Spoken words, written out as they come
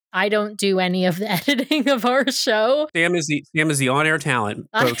I don't do any of the editing of our show. Sam is the on-air talent.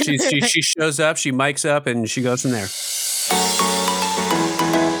 So she shows up, she mics up, and she goes from there.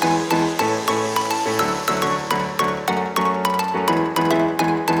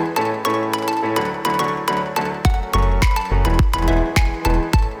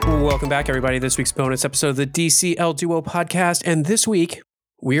 Welcome back, everybody. This week's bonus episode of the DCL Duo podcast. And this week,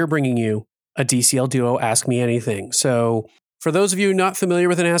 we are bringing you a DCL Duo Ask Me Anything. So for those of you not familiar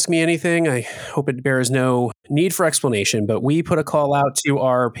with an Ask Me Anything, I hope it bears no need for explanation, but we put a call out to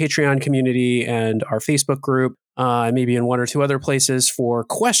our Patreon community and our Facebook group, and maybe in one or two other places for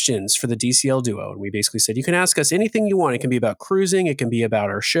questions for the DCL Duo. And we basically said, you can ask us anything you want. It can be about cruising. It can be about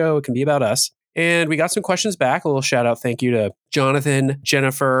our show. It can be about us. And we got some questions back. A little shout out. Thank you to Jonathan,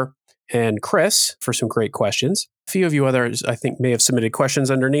 Jennifer, and Chris for some great questions. A few of you others, I think, may have submitted questions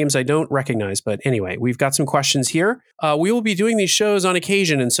under names I don't recognize. But anyway, we've got some questions here. We will be doing these shows on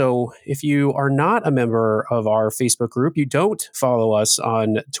occasion. And so if you are not a member of our Facebook group, you don't follow us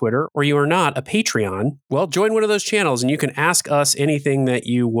on Twitter, or you are not a Patreon, well, join one of those channels and you can ask us anything that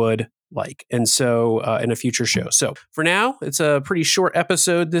you would like. And so in a future show. So for now, it's a pretty short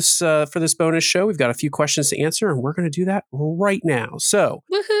episode for this bonus show. We've got a few questions to answer, and we're going to do that right now. So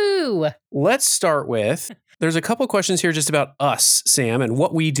Woohoo! Let's start with, there's a couple questions here just about us, Sam, and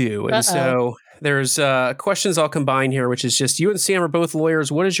what we do. And so there's questions I'll combine here, which is just, you and Sam are both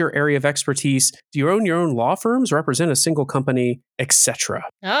lawyers. What is your area of expertise? Do you own your own law firms, represent a single company, etc.?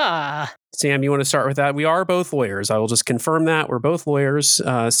 Sam, you want to start with that? We are both lawyers. I will just confirm that. We're both lawyers.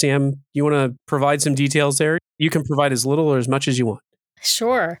 Sam, you want to provide some details there? You can provide as little or as much as you want.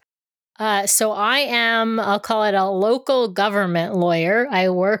 Sure. So I am, I'll call it a local government lawyer. I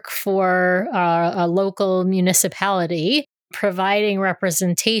work for a local municipality, providing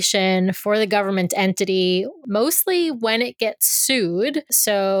representation for the government entity, mostly when it gets sued.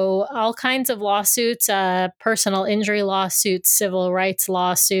 So all kinds of lawsuits, personal injury lawsuits, civil rights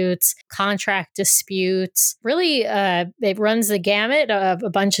lawsuits, contract disputes. Really, it runs the gamut of a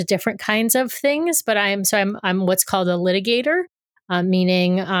bunch of different kinds of things. But I'm what's called a litigator,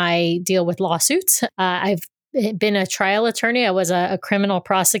 meaning I deal with lawsuits. I've been a trial attorney. I was a criminal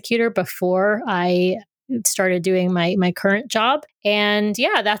prosecutor before I started doing my current job. And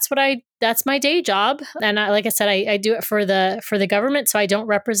yeah, that's my day job. And like I said, I do it for the government. So I don't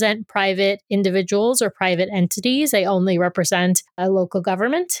represent private individuals or private entities. I only represent a local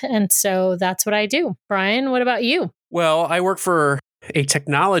government. And so that's what I do. Brian, what about you? Well, I work for a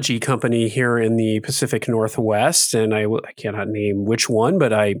technology company here in the Pacific Northwest, and I cannot name which one,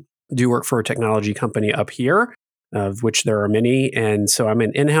 but I do work for a technology company up here, of which there are many. And so I'm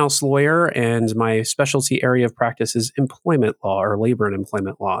an in-house lawyer, and my specialty area of practice is employment law, or labor and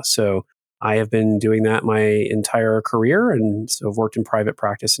employment law. So I have been doing that my entire career, and so I've worked in private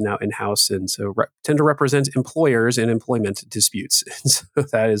practice and now in-house, and so tend to represent employers in employment disputes. And so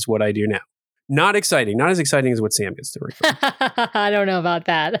that is what I do now. Not exciting. Not as exciting as what Sam gets to record. I don't know about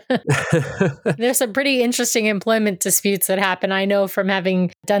that. There's some pretty interesting employment disputes that happen. I know from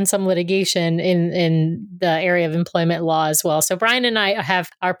having done some litigation in the area of employment law as well. So Brian and I have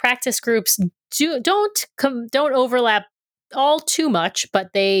our practice groups don't overlap all too much,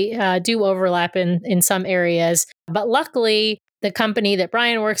 but they do overlap in some areas. But luckily, the company that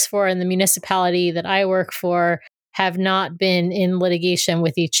Brian works for and the municipality that I work for have not been in litigation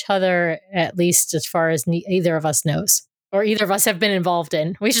with each other, at least as far as either of us knows, or either of us have been involved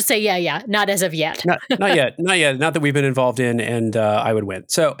in. We should say, yeah, not as of yet. Not yet. Not that we've been involved in, and I would win.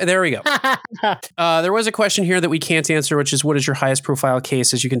 So there we go. There was a question here that we can't answer, which is, what is your highest profile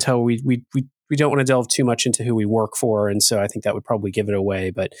case? As you can tell, we don't want to delve too much into who we work for, and so I think that would probably give it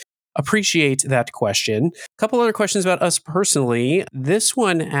away, but appreciate that question. A couple other questions about us personally. This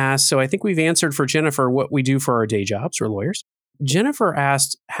one asks, so I think we've answered for Jennifer what we do for our day jobs. We're lawyers. Jennifer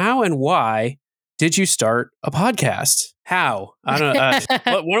asked, how and why did you start a podcast? How? I don't know.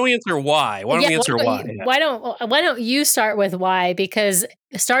 Why don't we answer why? Why don't you start with why? Because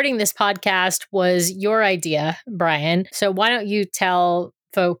starting this podcast was your idea, Brian. So why don't you tell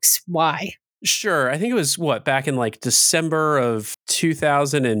folks why? Sure. I think it was back in like December of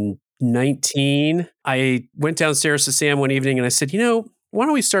 2019. I went downstairs to Sam one evening and I said, why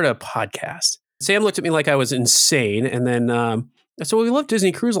don't we start a podcast? Sam looked at me like I was insane. And then I said, well, we love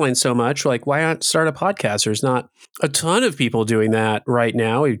Disney Cruise Line so much. Like, why not start a podcast? There's not a ton of people doing that right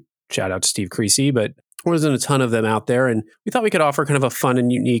now. Shout out to Steve Creasy, but there wasn't a ton of them out there. And we thought we could offer kind of a fun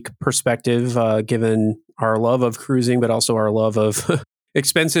and unique perspective, given our love of cruising, but also our love of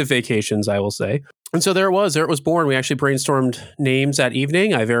expensive vacations, I will say. And so there it was born. We actually brainstormed names that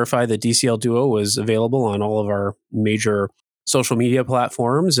evening. I verified that DCL Duo was available on all of our major social media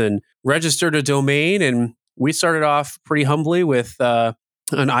platforms and registered a domain. And we started off pretty humbly with an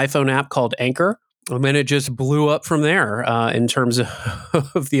iPhone app called Anchor. And then it just blew up from there in terms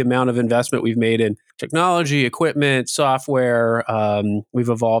of the amount of investment we've made in technology, equipment, software. We've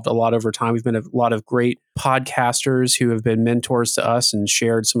evolved a lot over time. We've been a lot of great podcasters who have been mentors to us and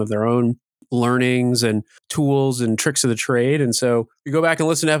shared some of their own learnings and tools and tricks of the trade. And so you go back and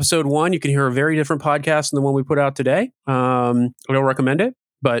listen to episode 1, you can hear a very different podcast than the one we put out today. I don't recommend it,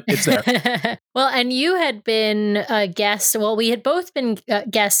 but it's there. Well, and you had been a guest. Well, we had both been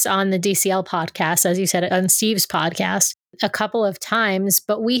guests on the DCL podcast, as you said, on Steve's podcast a couple of times.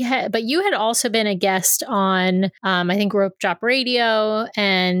 But you had also been a guest on, I think, Rope Drop Radio,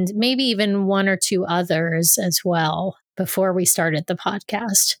 and maybe even one or two others as well before we started the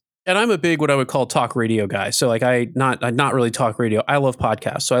podcast. And I'm a big, what I would call talk radio guy. So like not really talk radio. I love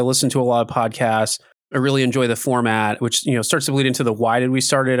podcasts. So I listen to a lot of podcasts. I really enjoy the format, which, starts to bleed into the why did we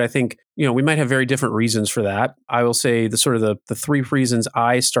start it. I think, we might have very different reasons for that. I will say the 3 reasons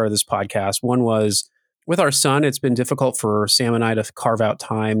I started this podcast. One was with our son, it's been difficult for Sam and I to carve out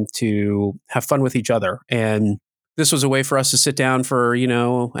time to have fun with each other. And this was a way for us to sit down for,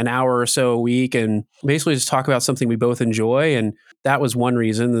 an hour or so a week and basically just talk about something we both enjoy. And that was one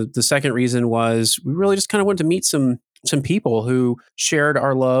reason. The second reason was we really just kind of wanted to meet some people who shared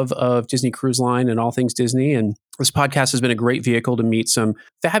our love of Disney Cruise Line and all things Disney. And this podcast has been a great vehicle to meet some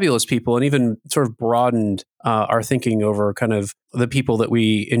fabulous people and even sort of broadened our thinking over kind of the people that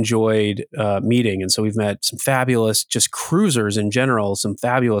we enjoyed meeting. And so we've met some fabulous just cruisers in general, some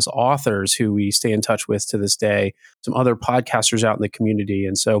fabulous authors who we stay in touch with to this day, some other podcasters out in the community.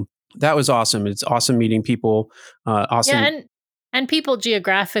 And so that was awesome. It's awesome meeting people. Awesome. Yeah, and people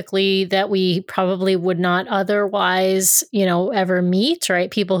geographically that we probably would not otherwise, ever meet, right?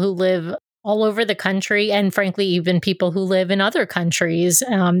 People who live all over the country, and frankly, even people who live in other countries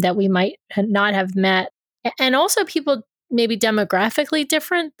that we might not have met. And also people maybe demographically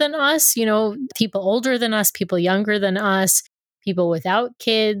different than us, people older than us, people younger than us, people without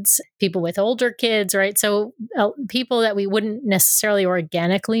kids, people with older kids, right? So people that we wouldn't necessarily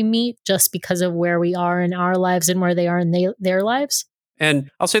organically meet just because of where we are in our lives and where they are in their lives. And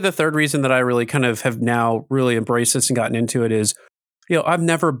I'll say the third reason that I really kind of have now really embraced this and gotten into it is, I've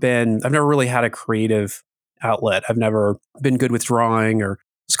never really had a creative outlet. I've never been good with drawing or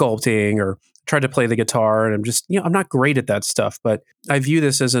sculpting or tried to play the guitar. And I'm just, I'm not great at that stuff, but I view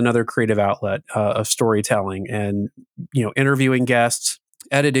this as another creative outlet of storytelling and, interviewing guests,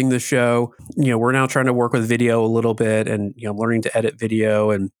 editing the show. We're now trying to work with video a little bit and, learning to edit video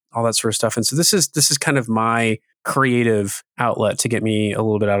and all that sort of stuff. And so this is kind of my creative outlet to get me a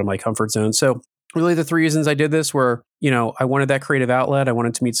little bit out of my comfort zone. So really the 3 reasons I did this were, I wanted that creative outlet. I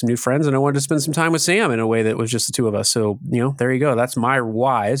wanted to meet some new friends and I wanted to spend some time with Sam in a way that was just the 2 of us. So, there you go. That's my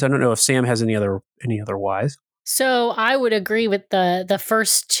whys. I don't know if Sam has any other whys. So I would agree with the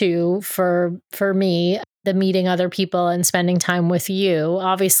first 2 for me, the meeting other people and spending time with you.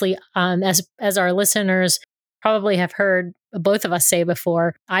 Obviously, as our listeners probably have heard both of us say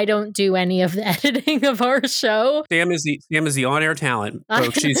before, I don't do any of the editing of our show. Sam is the on-air talent.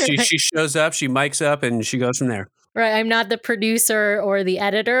 So she shows up, she mics up, and she goes from there. Right. I'm not the producer or the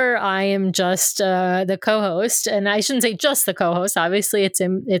editor. I am just the co-host. And I shouldn't say just the co-host. Obviously, it's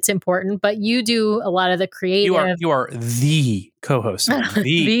important. But you do a lot of the creative. You are the co-host.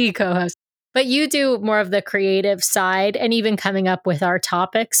 The co-host. But you do more of the creative side and even coming up with our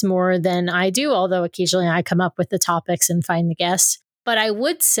topics more than I do, although occasionally I come up with the topics and find the guests. But I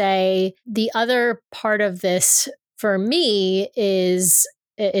would say the other part of this for me is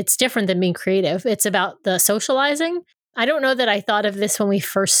it's different than being creative. It's about the socializing. I don't know that I thought of this when we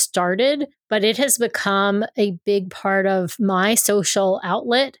first started, but it has become a big part of my social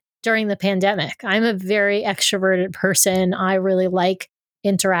outlet during the pandemic. I'm a very extroverted person. I really like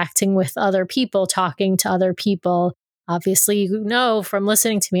interacting with other people, talking to other people. Obviously, you know from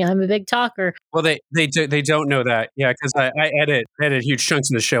listening to me, I'm a big talker. Well, they don't know that, yeah, because I edit huge chunks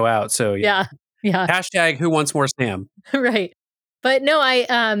of the show out. So yeah. Hashtag who wants more Sam? Right. But no,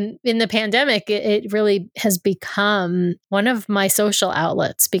 in the pandemic, it really has become one of my social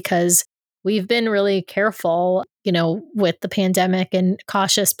outlets because we've been really careful, with the pandemic and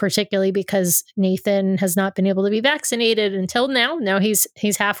cautious, particularly because Nathan has not been able to be vaccinated until now. Now he's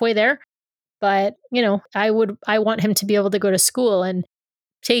halfway there. But, I want him to be able to go to school, and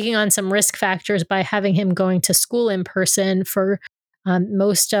taking on some risk factors by having him going to school in person for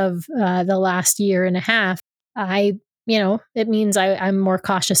most of the last year and a half, it means I'm more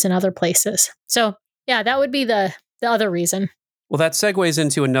cautious in other places. So yeah, that would be the other reason. Well, that segues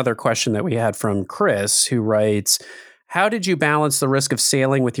into another question that we had from Chris, who writes, how did you balance the risk of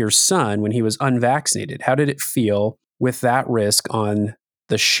sailing with your son when he was unvaccinated? How did it feel with that risk on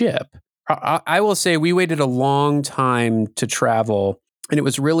the ship? I will say we waited a long time to travel, and it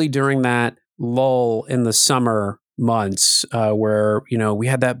was really during that lull in the summer months where, we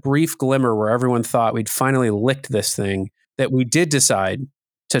had that brief glimmer where everyone thought we'd finally licked this thing, that we did decide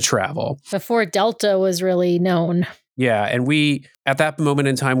to travel. Before Delta was really known. Yeah. And at that moment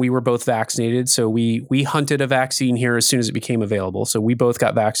in time, we were both vaccinated. So we hunted a vaccine here as soon as it became available. So we both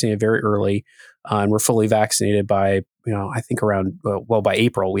got vaccinated very early and were fully vaccinated by, I think around, by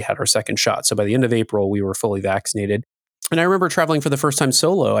April, we had our second shot. So by the end of April, we were fully vaccinated. And I remember traveling for the first time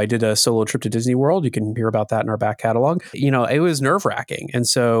solo. I did a solo trip to Disney World. You can hear about that in our back catalog. It was nerve-wracking. And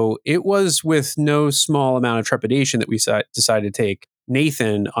so it was with no small amount of trepidation that we decided to take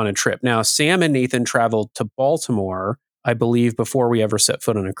Nathan on a trip. Now, Sam and Nathan traveled to Baltimore, I believe, before we ever set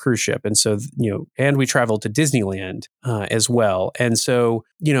foot on a cruise ship. And so, and we traveled to Disneyland as well. And so,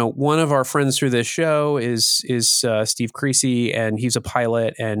 one of our friends through this show is Steve Creasy, and he's a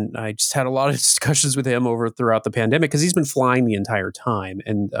pilot. And I just had a lot of discussions with him throughout the pandemic because he's been flying the entire time.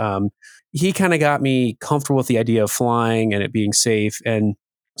 And he kind of got me comfortable with the idea of flying and it being safe. And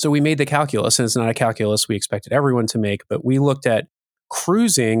so we made the calculus, and it's not a calculus we expected everyone to make, but we looked at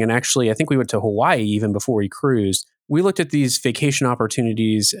cruising. And actually, I think we went to Hawaii even before we cruised. We looked at these vacation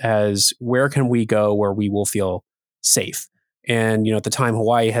opportunities as where can we go where we will feel safe. And, at the time,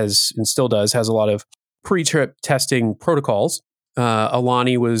 Hawaii has, and still does, has a lot of pre-trip testing protocols.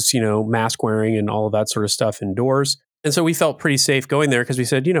 Aulani was, mask wearing and all of that sort of stuff indoors. And so we felt pretty safe going there because we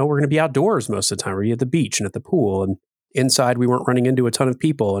said, we're going to be outdoors most of the time. We're at the beach and at the pool. And inside, we weren't running into a ton of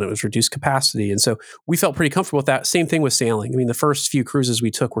people and it was reduced capacity. And so we felt pretty comfortable with that. Same thing with sailing. I mean, the first few cruises we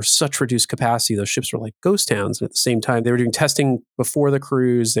took were such reduced capacity. Those ships were like ghost towns. And at the same time, they were doing testing before the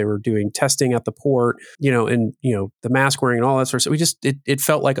cruise. They were doing testing at the port, and the mask wearing and all that sort of stuff. It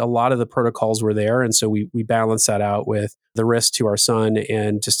felt like a lot of the protocols were there. And so we balanced that out with the risk to our son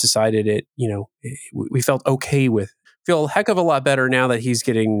and just decided we felt okay with, feel a heck of a lot better now that he's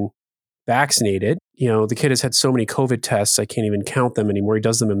getting vaccinated. The kid has had so many COVID tests, I can't even count them anymore. He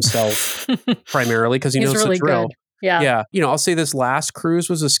does them himself primarily because he knows really the drill. Good. Yeah. I'll say this last cruise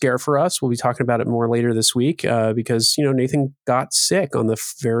was a scare for us. We'll be talking about it more later this week because, Nathan got sick on the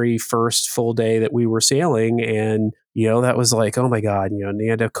very first full day that we were sailing. And, that was like, oh my God, and he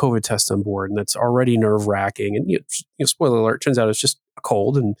had a COVID test on board and that's already nerve wracking. And, spoiler alert, turns out it's just a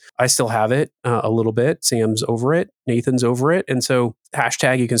cold and I still have it a little bit. Sam's over it. Nathan's over it. And so #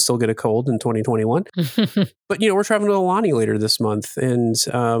 you can still get a cold in 2021. But, we're traveling to Aulani later this month and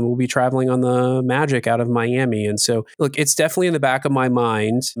we'll be traveling on the Magic out of Miami. And so, look, it's definitely in the back of my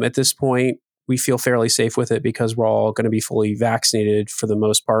mind. At this point, we feel fairly safe with it because we're all going to be fully vaccinated for the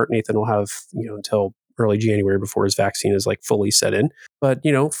most part. Nathan will have, until early January before his vaccine is like fully set in. But,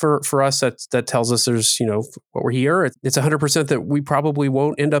 for us, that tells us there's, what we're here. It's 100% that we probably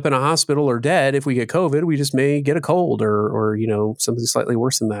won't end up in a hospital or dead if we get COVID. We just may get a cold or something slightly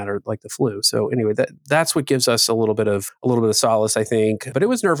worse than that, or like the flu. So anyway, that's what gives us a little bit of solace, I think. But it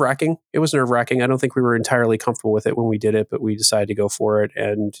was nerve wracking. I don't think we were entirely comfortable with it when we did it, but we decided to go for it.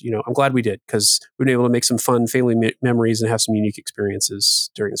 And, I'm glad we did because we've been able to make some fun family memories and have some unique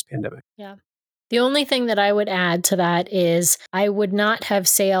experiences during this pandemic. Yeah. The only thing that I would add to that is I would not have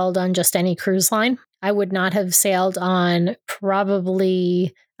sailed on just any cruise line. I would not have sailed on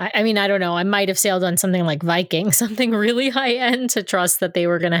probably, I don't know, I might have sailed on something like Viking, something really high end to trust that they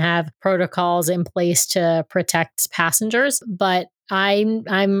were going to have protocols in place to protect passengers. But I'm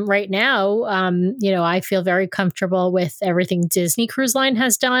right now, I feel very comfortable with everything Disney Cruise Line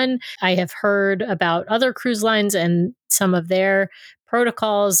has done. I have heard about other cruise lines and some of their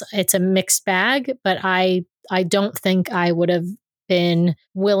protocols. It's a mixed bag, but I don't think I would have been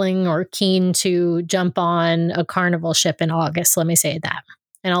willing or keen to jump on a Carnival ship in August. Let me say that.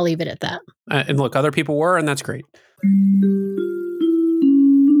 And I'll leave it at that. And look, other people were, and that's great.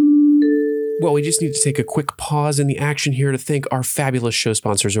 Well, we just need to take a quick pause in the action here to thank our fabulous show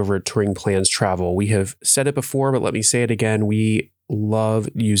sponsors over at Touring Plans Travel. We have said it before, but let me say it again. We love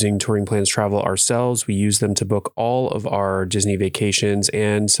using Touring Plans Travel ourselves. We use them to book all of our Disney vacations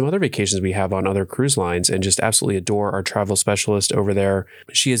and some other vacations we have on other cruise lines, and just absolutely adore our travel specialist over there.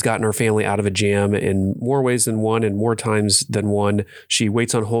 She has gotten our family out of a jam in more ways than one and more times than one. She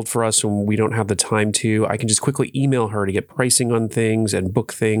waits on hold for us when we don't have the time to. I can just quickly email her to get pricing on things and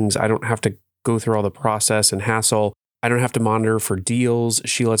book things. I don't have to go through all the process and hassle. I don't have to monitor for deals.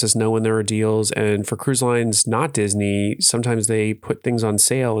 She lets us know when there are deals. And for cruise lines, not Disney, sometimes they put things on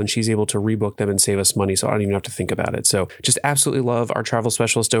sale and she's able to rebook them and save us money. So I don't even have to think about it. So just absolutely love our travel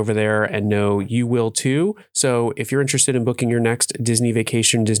specialist over there and know you will too. So if you're interested in booking your next Disney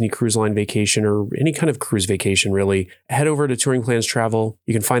vacation, Disney Cruise Line vacation, or any kind of cruise vacation, really, head over to Touring Plans Travel.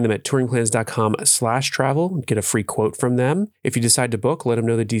 You can find them at touringplans.com/travel. Get a free quote from them. If you decide to book, let them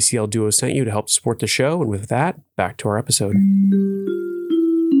know the DCL Duo sent you to help support the show. And with that, back to our episode.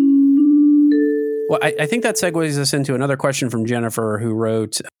 Well, I think that segues us into another question from Jennifer, who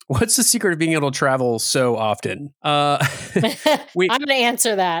wrote, what's the secret of being able to travel so often? I'm going to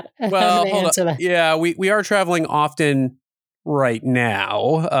answer that. Well, hold on. Yeah, we are traveling often right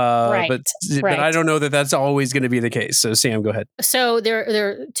now, but I don't know that that's always going to be the case. So Sam, go ahead. So there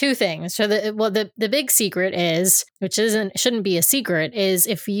are two things. So the big secret is, which shouldn't be a secret, is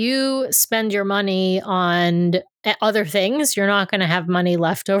if you spend your money on other things, you're not going to have money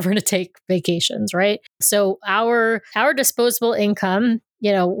left over to take vacations, right? So our disposable income,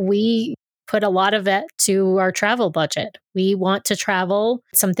 we put a lot of it to our travel budget. We want to travel,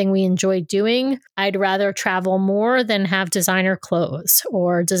 something we enjoy doing. I'd rather travel more than have designer clothes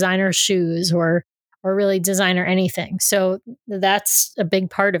or designer shoes or really designer anything. So that's a big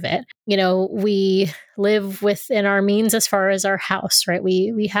part of it. We live within our means as far as our house, right?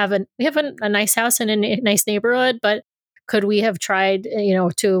 We have a nice house in a nice neighborhood, but could we have tried,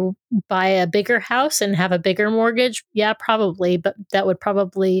 to buy a bigger house and have a bigger mortgage? Yeah, probably, but that would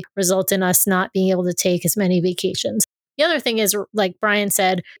probably result in us not being able to take as many vacations. The other thing is, like Brian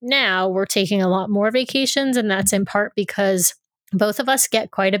said, now we're taking a lot more vacations, and that's in part because both of us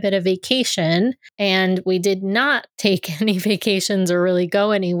get quite a bit of vacation, and we did not take any vacations or really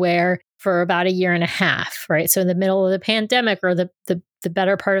go anywhere for about a year and a half, right? So in the middle of the pandemic, or the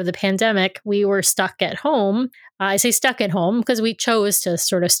better part of the pandemic, we were stuck at home. I say stuck at home because we chose to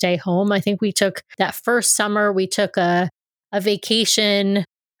sort of stay home. I think we took that first summer, we took a vacation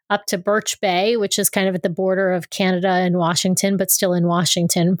up to Birch Bay, which is kind of at the border of Canada and Washington, but still in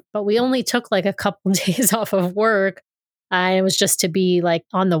Washington. But we only took like a couple days off of work. It was just to be like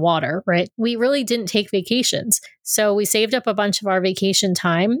on the water, right? We really didn't take vacations. So we saved up a bunch of our vacation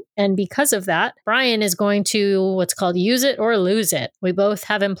time. And because of that, Brian is going to what's called use it or lose it. We both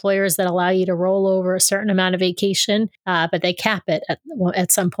have employers that allow you to roll over a certain amount of vacation, but they cap it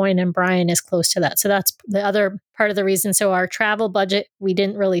at some point, and Brian is close to that. So that's the other part of the reason. So our travel budget, we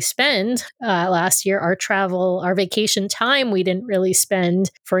didn't really spend last year. Our vacation time, we didn't really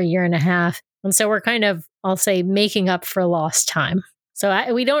spend for a year and a half. And so we're kind of, I'll say, making up for lost time.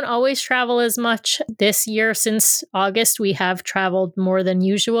 So we don't always travel as much. This year, since August, we have traveled more than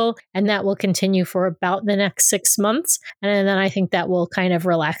usual, and that will continue for about the next 6 months. And then I think that will kind of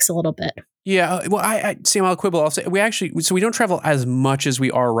relax a little bit. Yeah, well, Sam, I'll quibble. I'll say we don't travel as much as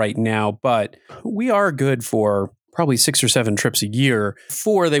we are right now, but we are good for probably 6 or 7 trips a year.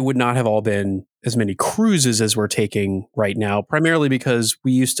 4, they would not have all been as many cruises as we're taking right now, primarily because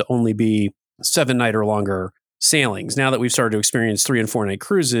we used to only be 7-night or longer sailings. Now that we've started to experience 3 and 4 night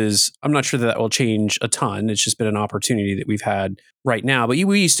cruises, I'm not sure that will change a ton. It's just been an opportunity that we've had right now. But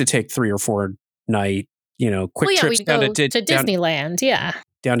we used to take 3 or 4 night, quick trips down to Disneyland. Yeah.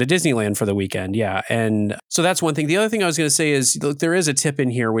 Down to Disneyland for the weekend. Yeah. And so that's one thing. The other thing I was going to say is, look, there is a tip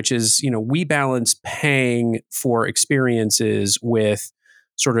in here, which is, we balance paying for experiences with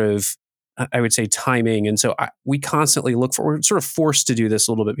sort of, I would say, timing. And so we constantly we're sort of forced to do this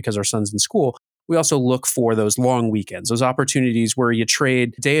a little bit because our son's in school. We also look for those long weekends, those opportunities where you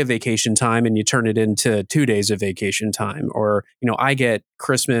trade a day of vacation time and you turn it into 2 days of vacation time. Or, I get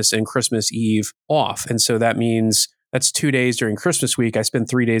Christmas and Christmas Eve off. And so that means that's 2 days during Christmas week. I spend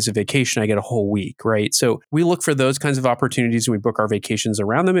 3 days of vacation. I get a whole week, right? So we look for those kinds of opportunities and we book our vacations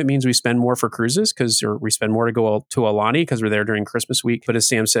around them. It means we spend more for cruises we spend more to go to Aulani because we're there during Christmas week. But as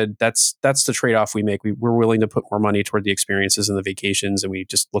Sam said, that's the trade-off we make. We're willing to put more money toward the experiences and the vacations, and we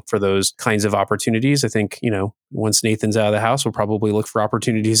just look for those kinds of opportunities. I think, once Nathan's out of the house, we'll probably look for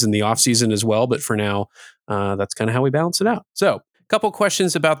opportunities in the off season as well. But for now, that's kind of how we balance it out. So couple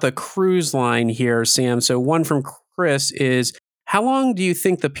questions about the cruise line here, Sam. So one from Chris is, how long do you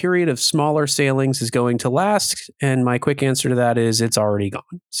think the period of smaller sailings is going to last? And my quick answer to that is it's already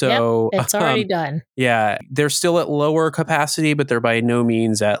gone. So it's already done. Yeah, they're still at lower capacity, but they're by no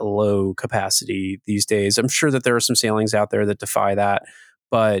means at low capacity these days. I'm sure that there are some sailings out there that defy that.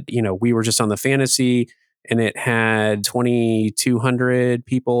 But, we were just on the Fantasy, and it had 2,200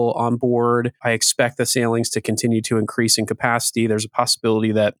 people on board. I expect the sailings to continue to increase in capacity. There's a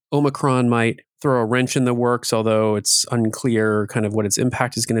possibility that Omicron might throw a wrench in the works, although it's unclear kind of what its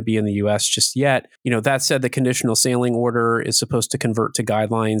impact is going to be in the US just yet. That said, the conditional sailing order is supposed to convert to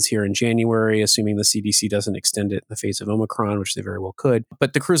guidelines here in January, assuming the CDC doesn't extend it in the face of Omicron, which they very well could.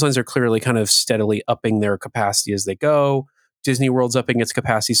 But the cruise lines are clearly kind of steadily upping their capacity as they go. Disney World's upping its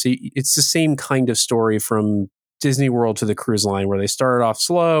capacity. So it's the same kind of story from Disney World to the cruise line, where they started off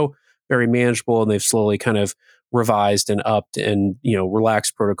slow, very manageable, and they've slowly kind of revised and upped and,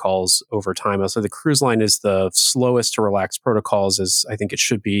 relaxed protocols over time. So the cruise line is the slowest to relax protocols, as I think it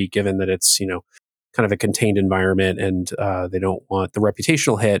should be, given that it's, kind of a contained environment and they don't want the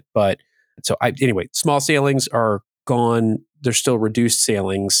reputational hit. But anyway, small sailings are gone. They're still reduced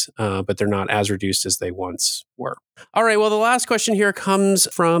sailings, but they're not as reduced as they once were. All right. Well, the last question here comes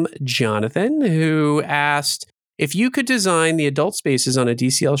from Jonathan, who asked, if you could design the adult spaces on a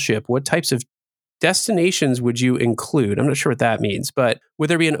DCL ship, what types of destinations would you include? I'm not sure what that means, but would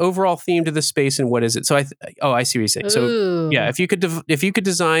there be an overall theme to the space, and what is it? So I see what you're saying. Ooh. So yeah, if you could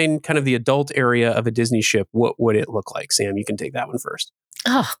design kind of the adult area of a Disney ship, what would it look like? Sam, you can take that one first.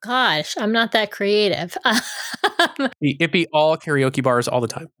 Oh gosh, I'm not that creative. It'd be all karaoke bars all the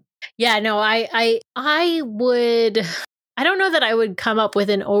time. Yeah, no, I would. I don't know that I would come up with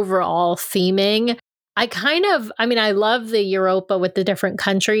an overall theming. I love the Europa with the different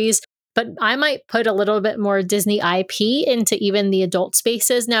countries, but I might put a little bit more Disney IP into even the adult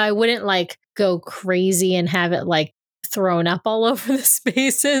spaces. Now, I wouldn't go crazy and have it thrown up all over the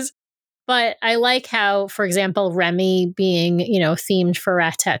spaces. But I like how, for example, Remy being, themed for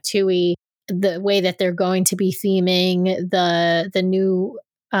Ratatouille, the way that they're going to be theming the new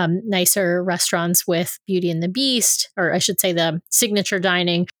nicer restaurants with Beauty and the Beast, or I should say the signature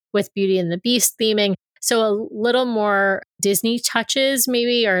dining with Beauty and the Beast theming. So a little more Disney touches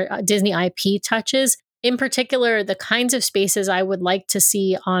maybe, or Disney IP touches. In particular, the kinds of spaces I would like to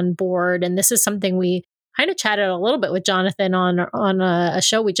see on board. And this is something we kind of chatted a little bit with Jonathan on a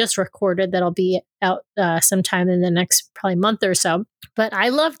show we just recorded that'll be out sometime in the next probably month or so. But I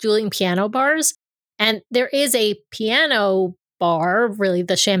love dueling piano bars. And there is a piano bar, really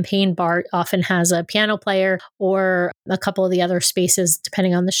the champagne bar often has a piano player, or a couple of the other spaces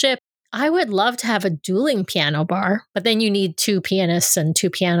depending on the ship. I would love to have a dueling piano bar, but then you need two pianists and two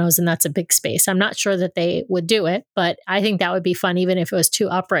pianos, and that's a big space. I'm not sure that they would do it, but I think that would be fun, even if it was two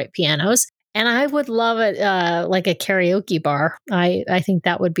upright pianos. And I would love it like a karaoke bar. I think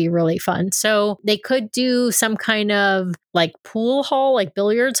that would be really fun. So they could do some kind of pool hall,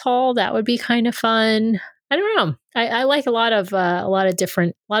 billiards hall. That would be kind of fun. I don't know. I like a lot of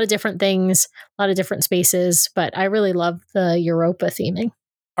different things, a lot of different spaces, but I really love the Europa theming.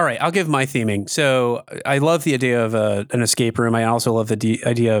 All right, I'll give my theming. So I love the idea of an escape room. I also love the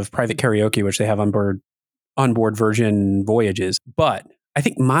idea of private karaoke, which they have on board Virgin voyages. But I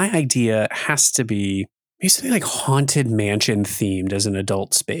think my idea has to be maybe something like Haunted Mansion themed as an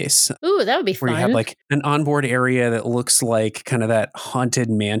adult space. Ooh, that would be fun. Where you have an onboard area that looks like kind of that Haunted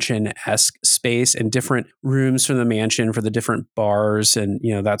Mansion-esque space, and different rooms from the mansion for the different bars and,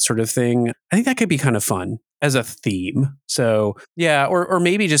 that sort of thing. I think that could be kind of fun as a theme. So yeah, or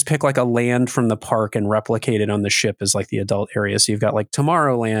maybe just pick a land from the park and replicate it on the ship as the adult area. So you've got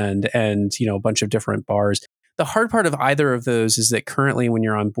Tomorrowland and, a bunch of different bars. The hard part of either of those is that currently when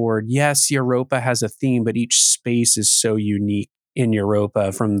you're on board, yes, Europa has a theme, but each space is so unique in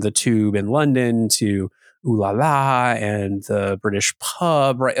Europa, from the Tube in London to Ooh La La and the British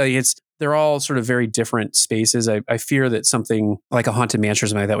pub, right? They're all sort of very different spaces. I fear that something like a Haunted Mansion or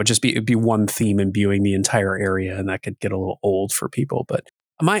something like that would just be one theme imbuing the entire area, and that could get a little old for people. But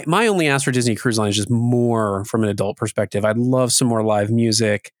my only ask for Disney Cruise Line is just more from an adult perspective. I'd love some more live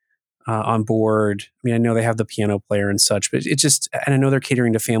music on board. I mean, I know they have the piano player and such, but and I know they're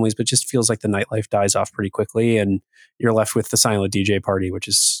catering to families, but it just feels like the nightlife dies off pretty quickly, and you're left with the silent DJ party, which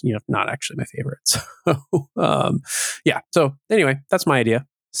is, not actually my favorite. So, yeah. So anyway, that's my idea.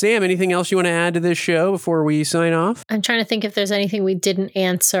 Sam, anything else you want to add to this show before we sign off? I'm trying to think if there's anything we didn't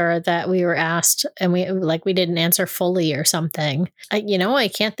answer that we were asked and we didn't answer fully or something. I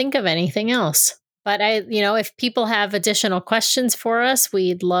can't think of anything else. But if people have additional questions for us,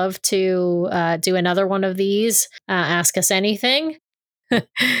 we'd love to do another one of these. Ask us anything.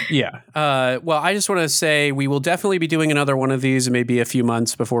 Yeah. Well, I just want to say we will definitely be doing another one of these, maybe a few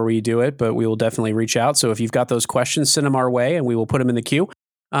months before we do it, but we will definitely reach out. So if you've got those questions, send them our way and we will put them in the queue.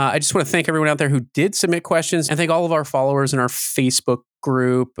 I just want to thank everyone out there who did submit questions, and thank all of our followers in our Facebook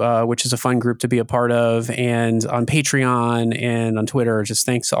group, which is a fun group to be a part of, and on Patreon and on Twitter. Just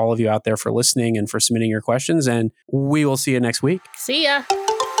thanks to all of you out there for listening and for submitting your questions, and we will see you next week. See ya.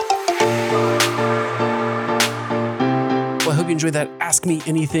 Well, I hope you you enjoyed that Ask Me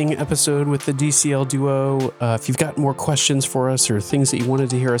Anything episode with the DCL duo. If you've got more questions for us or things that you wanted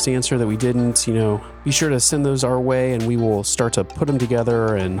to hear us answer that we didn't, be sure to send those our way and we will start to put them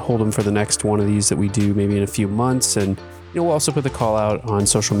together and hold them for the next one of these that we do maybe in a few months. And we'll also put the call out on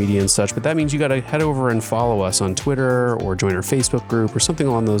social media and such, but that means you got to head over and follow us on Twitter or join our Facebook group or something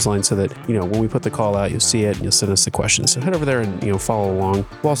along those lines so that, when we put the call out, you'll see it and you'll send us the questions. So head over there and, follow along.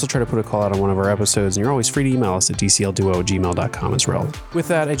 We'll also try to put a call out on one of our episodes, and you're always free to email us at dclduo@gmail.com as well. With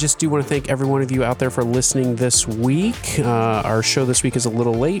that, I just do want to thank every one of you out there for listening this week. Our show this week is a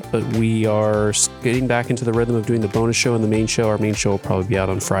little late, but we are getting back into the rhythm of doing the bonus show and the main show. Our main show will probably be out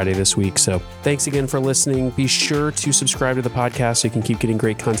on Friday this week. So thanks again for listening. Be sure to subscribe to the podcast so you can keep getting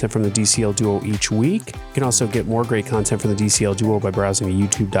great content from the DCL Duo each week. You can also get more great content from the DCL Duo by browsing to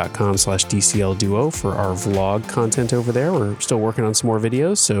youtube.com/DCL Duo for our vlog content over there. We're still working on some more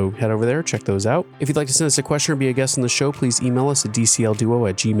videos, so head over there, check those out. If you'd like to send us a question or be a guest on the show, please email us at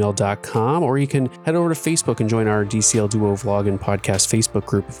dclduo@gmail.com, or you can head over to Facebook and join our DCL Duo vlog and podcast Facebook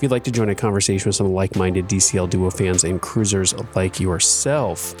group if you'd like to join a conversation with some like-minded DCL Duo fans and cruisers like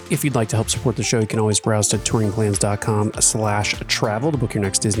yourself. If you'd like to help support the show, you can always browse to touringplans.com/travel to book your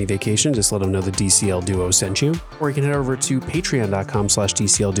next Disney vacation. Just let them know the DCL Duo sent you. Or you can head over to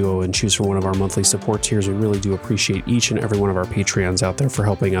patreon.com/DCL Duo and choose from one of our monthly support tiers. We really do appreciate each and every one of our Patreons out there for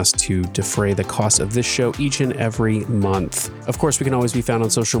helping us to defray the cost of this show each and every month. Of course, we can always be found on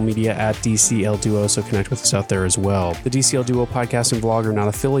social media at DCL Duo, so connect with us out there as well. The DCL Duo podcast and vlog are not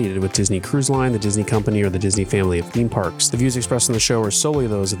affiliated with Disney Cruise Line, the Disney Company, or the Disney family of theme parks. The views expressed on the show are solely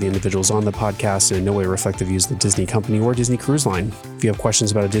those of the individuals on the podcast and in no way reflect the views of the Disney Company or Disney Cruise Line. If you have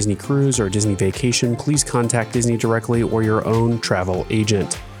questions about a Disney cruise or a Disney vacation, please contact Disney directly or your own travel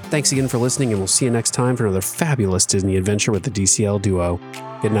agent. Thanks again for listening, and we'll see you next time for another fabulous Disney adventure with the DCL Duo.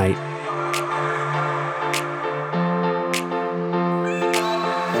 Good night.